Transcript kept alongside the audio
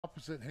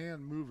opposite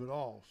hand move at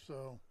all,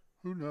 so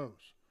who knows?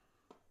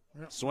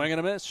 Yep. Swing and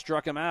a miss,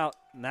 struck him out,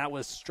 and that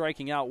was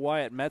striking out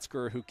Wyatt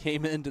Metzger, who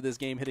came into this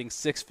game hitting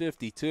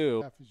 .652.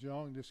 Staff is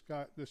young.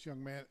 This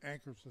young man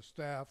anchors the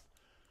staff,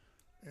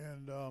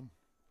 and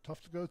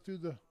tough to go through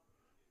the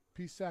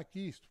PSAC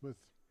East with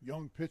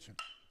young pitching.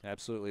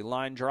 Absolutely.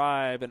 Line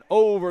drive and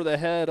over the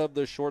head of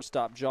the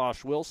shortstop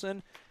Josh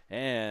Wilson,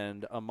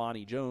 and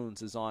Amani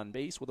Jones is on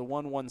base with a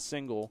 1-1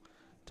 single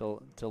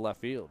to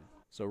left field.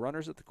 So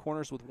runners at the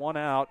corners with one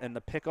out, and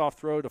the pickoff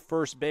throw to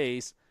first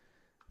base.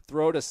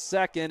 Throw to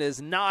second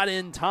is not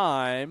in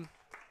time.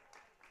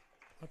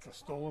 That's a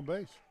stolen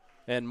base.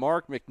 And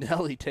Mark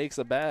McNally takes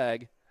a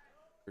bag.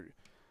 The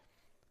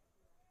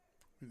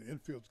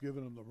infield's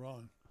giving him the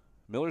run.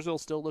 Millersville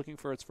still looking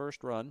for its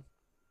first run.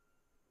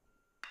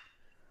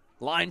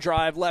 Line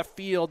drive left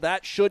field.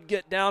 That should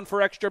get down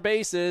for extra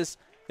bases.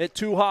 It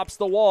two-hops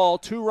the wall.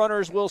 2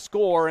 runners will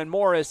score, and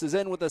Morris is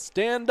in with a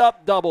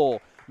stand-up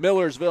double.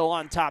 Millersville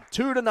on top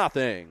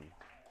 2-0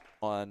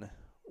 on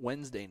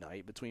Wednesday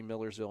night between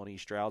Millersville and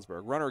East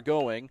Stroudsburg. Runner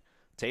going.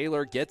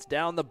 Taylor gets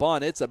down the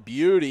bunt. It's a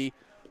beauty.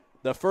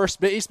 The first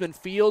baseman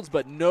fields,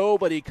 but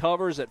nobody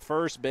covers at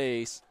first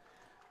base.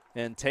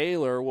 And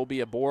Taylor will be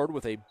aboard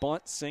with a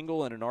bunt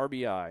single and an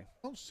RBI. I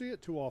don't see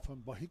it too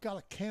often, but he got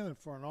a cannon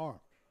for an arm.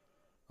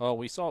 Oh,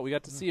 we saw it. We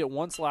got to see it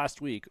once last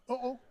week.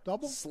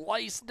 Double.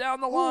 Slice down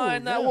the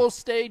line. That will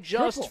stay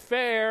just Triple.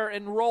 fair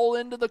and roll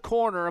into the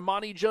corner.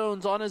 Amani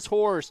Jones on his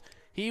horse.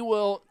 He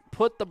will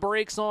put the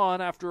brakes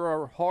on after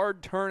a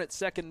hard turn at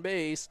second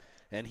base,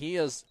 and he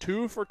is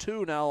 2 for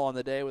 2 now on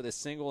the day with a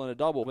single and a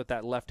double with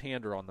that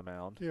left-hander on the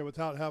mound. Yeah,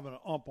 without having an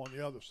ump on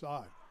the other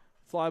side.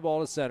 Fly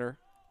ball to center.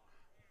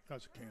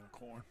 That's a can of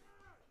corn.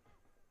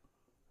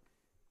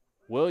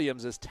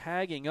 Williams is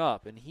tagging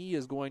up, and he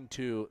is going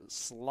to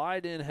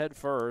slide in head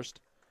first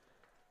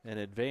and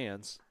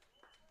advance.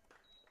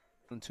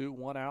 2,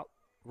 1 out.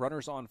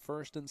 Runners on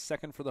first and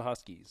second for the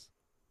Huskies.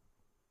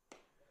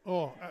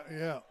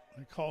 Yeah.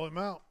 They call him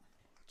out.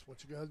 That's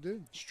what you got to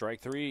do.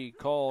 Strike 3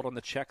 called on the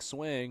check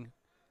swing.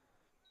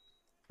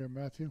 Here,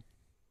 Matthew.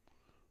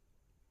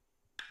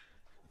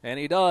 And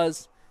he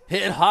does.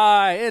 Hit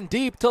high and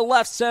deep to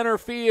left center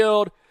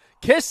field.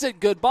 Kiss it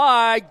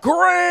goodbye.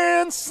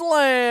 Grand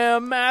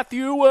slam,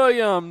 Matthew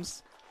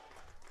Williams.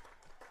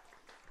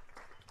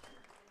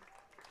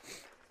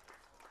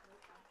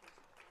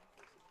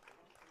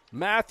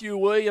 Matthew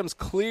Williams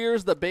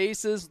clears the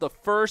bases. The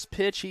first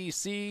pitch he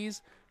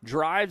sees,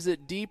 drives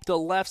it deep to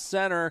left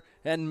center,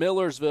 and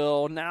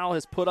Millersville now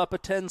has put up a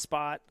 10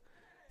 spot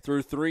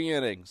through 3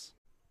 innings.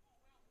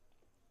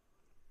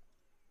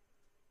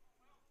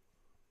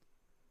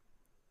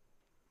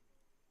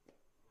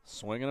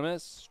 Swing and a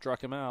miss,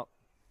 struck him out.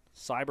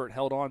 Seibert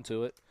held on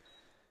to it.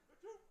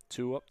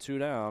 2 up, 2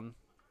 down.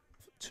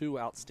 2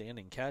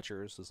 outstanding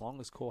catchers. As long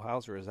as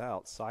Kohlhauser is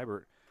out,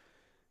 Seibert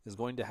is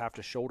going to have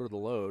to shoulder the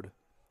load.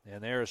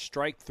 And there's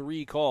strike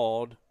 3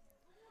 called.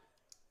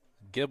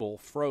 Gibble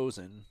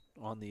frozen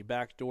on the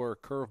backdoor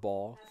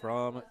curveball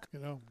from.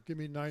 Give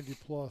me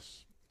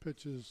 90-plus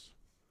pitches.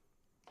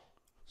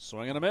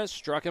 Swing and a miss,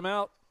 struck him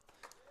out.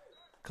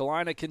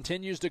 Kalina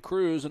continues to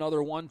cruise, another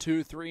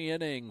 1-2-3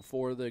 inning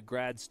for the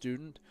grad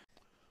student.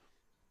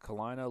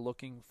 Kalina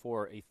looking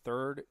for a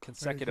 3rd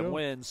consecutive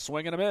win.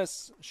 Swing and a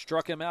miss,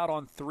 struck him out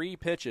on 3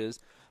 pitches.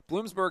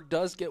 Bloomsburg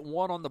does get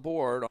 1 on the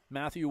board.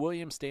 Matthew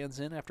Williams stands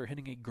in after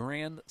hitting a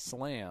grand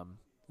slam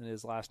in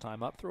his last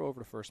time up. Throw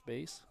over to first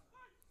base.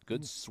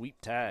 Good sweep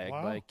tag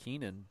by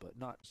Keenan, but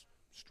not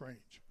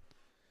strange.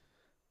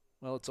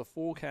 Well, it's a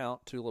full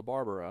count to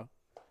LaBarbera.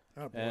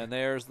 And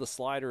there's the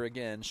slider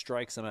again,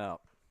 strikes him out.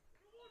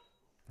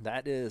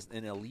 That is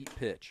an elite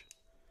pitch.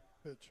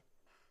 At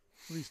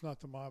least not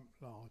to my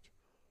knowledge.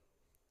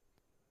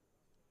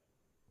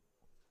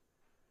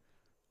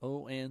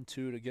 0-2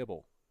 to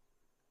Gibble.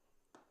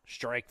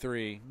 Strike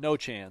 3, no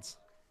chance.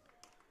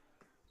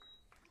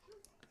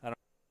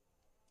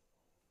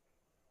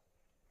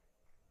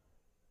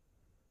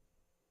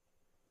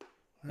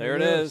 There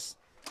it is.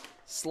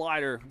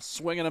 Slider,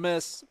 swing and a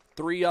miss.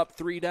 3 up,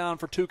 3 down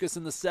for Tukas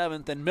in the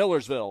 7th, and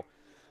Millersville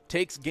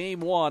takes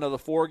game 1 of the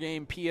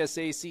 4-game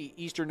PSAC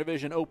Eastern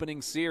Division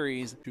opening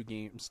series. 2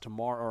 games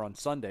tomorrow, or on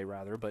Sunday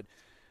rather, but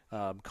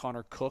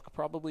Connor Cook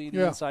probably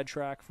the inside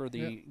track for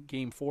the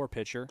game 4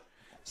 pitcher.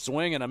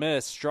 Swing and a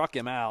miss, struck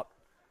him out.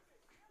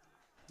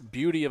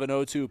 Beauty of an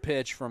 0-2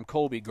 pitch from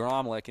Colby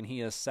Gromlich, and he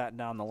has sat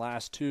down the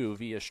last 2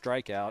 via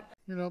strikeout.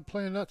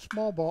 Playing that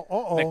small ball.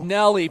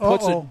 McNally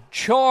puts a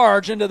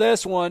charge into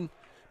this one.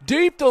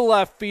 Deep to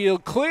left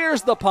field,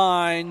 clears the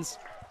pines.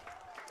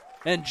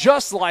 And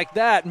just like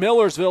that,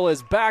 Millersville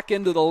is back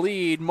into the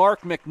lead.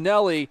 Mark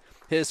McNally,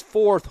 his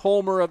 4th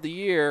homer of the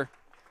year,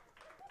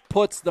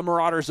 puts the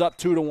Marauders up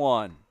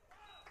 2-1.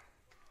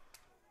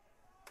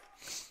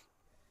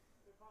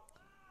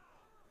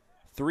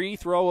 3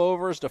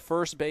 throwovers to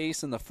first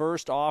base, and the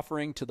first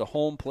offering to the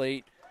home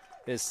plate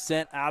is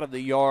sent out of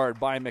the yard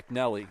by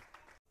McNally.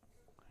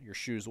 Your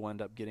shoes will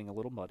end up getting a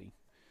little muddy.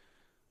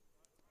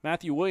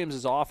 Matthew Williams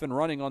is off and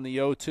running on the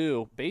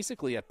 0-2.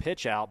 Basically a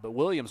pitch out, but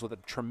Williams with a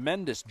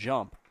tremendous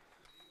jump.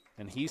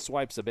 And he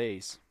swipes a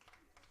base.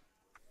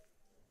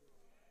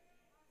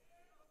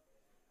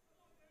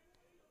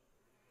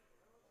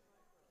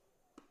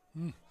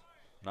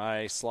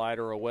 Nice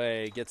slider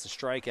away. Gets a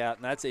strikeout,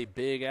 and that's a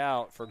big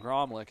out for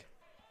Gromlich.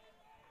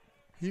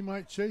 He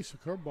might chase a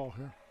curveball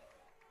here.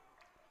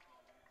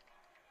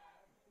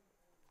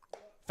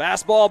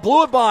 Fastball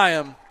blew it by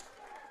him.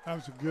 That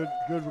was a good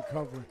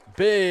recovery.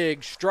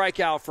 Big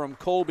strikeout from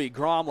Colby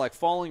Gromlich,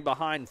 falling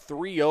behind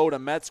 3-0 to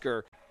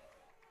Metzger.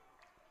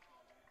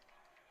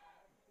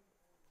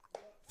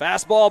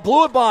 Fastball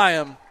blew it by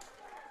him.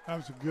 That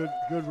was a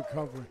good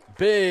recovery.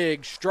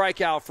 Big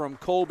strikeout from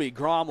Colby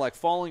Gromlich,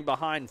 falling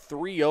behind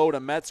 3-0 to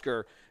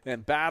Metzger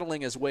and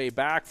battling his way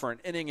back for an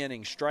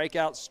inning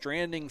strikeout,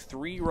 stranding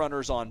 3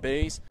 runners on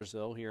base.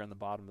 Brazil here in the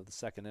bottom of the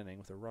second inning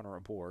with a runner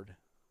aboard.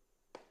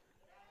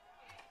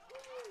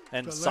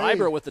 And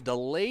Cyber with a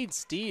delayed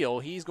steal.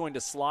 He's going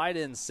to slide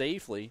in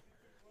safely.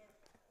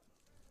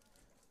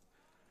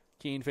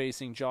 Keene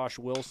facing Josh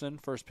Wilson.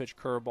 First pitch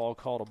curveball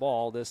called a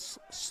ball. This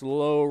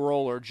slow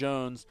roller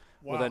Jones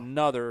with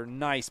another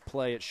nice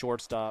play at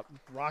shortstop.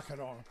 Rocket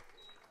on him.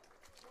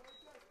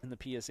 In the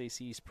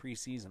PSAC's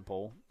preseason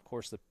poll. Of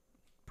course, the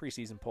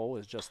preseason poll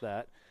is just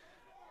that.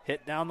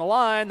 Hit down the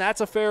line.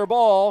 That's a fair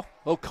ball.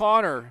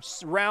 O'Connor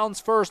rounds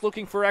first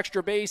looking for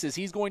extra bases.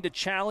 He's going to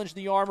challenge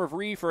the arm of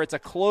Reefer. It's a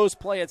close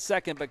play at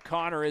second, but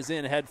Connor is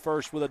in head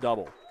first with a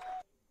double.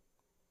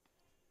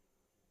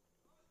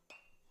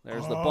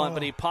 There's the bunt,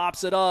 but he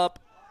pops it up.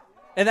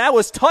 And that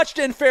was touched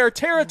in fair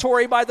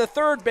territory by the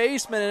third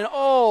baseman. And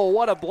oh,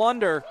 what a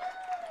blunder.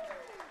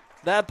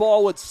 That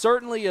ball would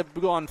certainly have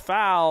gone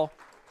foul.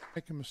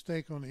 Make a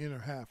mistake on the inner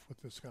half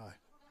with this guy.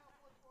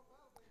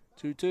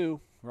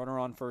 2-2. Runner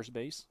on first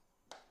base.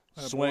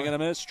 Swing and a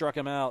miss. Struck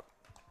him out.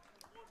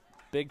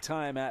 Big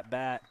time at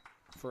bat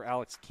for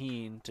Alex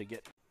Keene to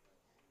get.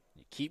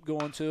 You keep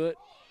going to it.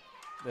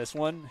 This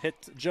one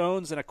hit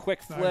Jones and a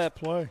quick flip.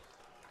 Nice play.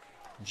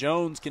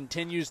 Jones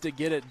continues to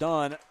get it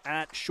done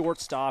at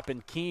shortstop,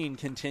 and Keene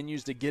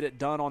continues to get it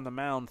done on the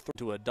mound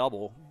to a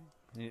double.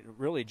 It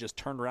really just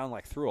turned around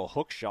like threw a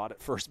hook shot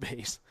at first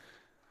base.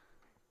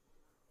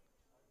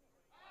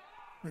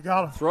 We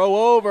got him. Throw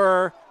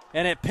over,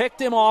 and it picked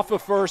him off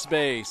of first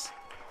base.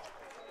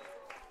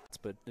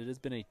 But it has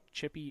been a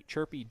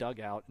chirpy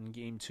dugout in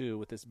Game 2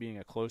 with this being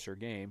a closer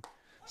game.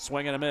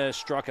 Swing and a miss,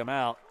 struck him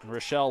out, and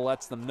Rochelle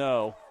lets them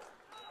know.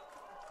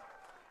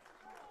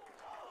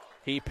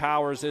 He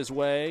powers his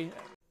way.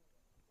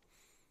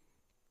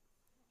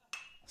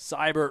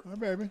 Seibert,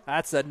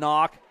 that's a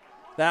knock.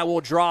 That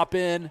will drop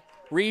in.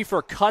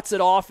 Reefer cuts it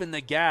off in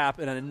the gap,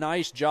 and a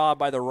nice job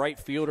by the right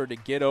fielder to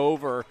get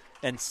over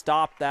and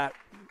stop that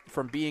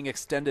from being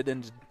extended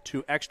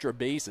into extra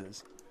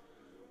bases.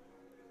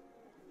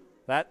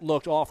 That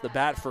looked off the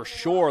bat for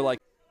sure like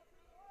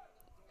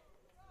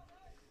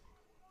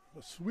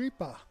the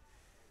sweeper.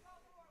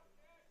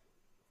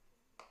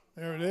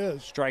 There it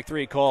is. Strike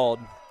 3 called.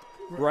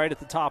 Right at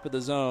the top of the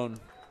zone.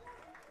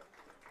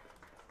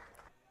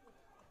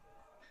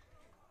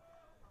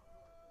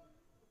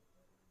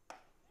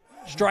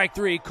 Strike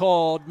 3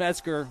 called.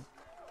 Metzger.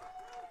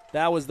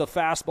 That was the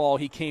fastball.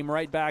 He came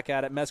right back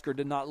at it. Metzger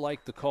did not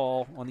like the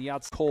call on the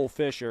outside. Cole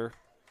Fisher.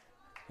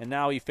 And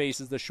now he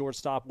faces the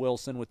shortstop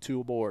Wilson with 2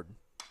 aboard.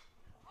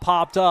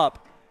 Popped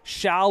up.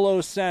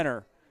 Shallow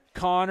center.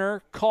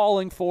 Connor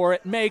calling for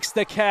it. Makes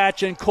the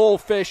catch, and Cole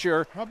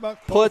Fisher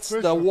puts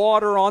the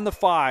water on the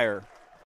fire.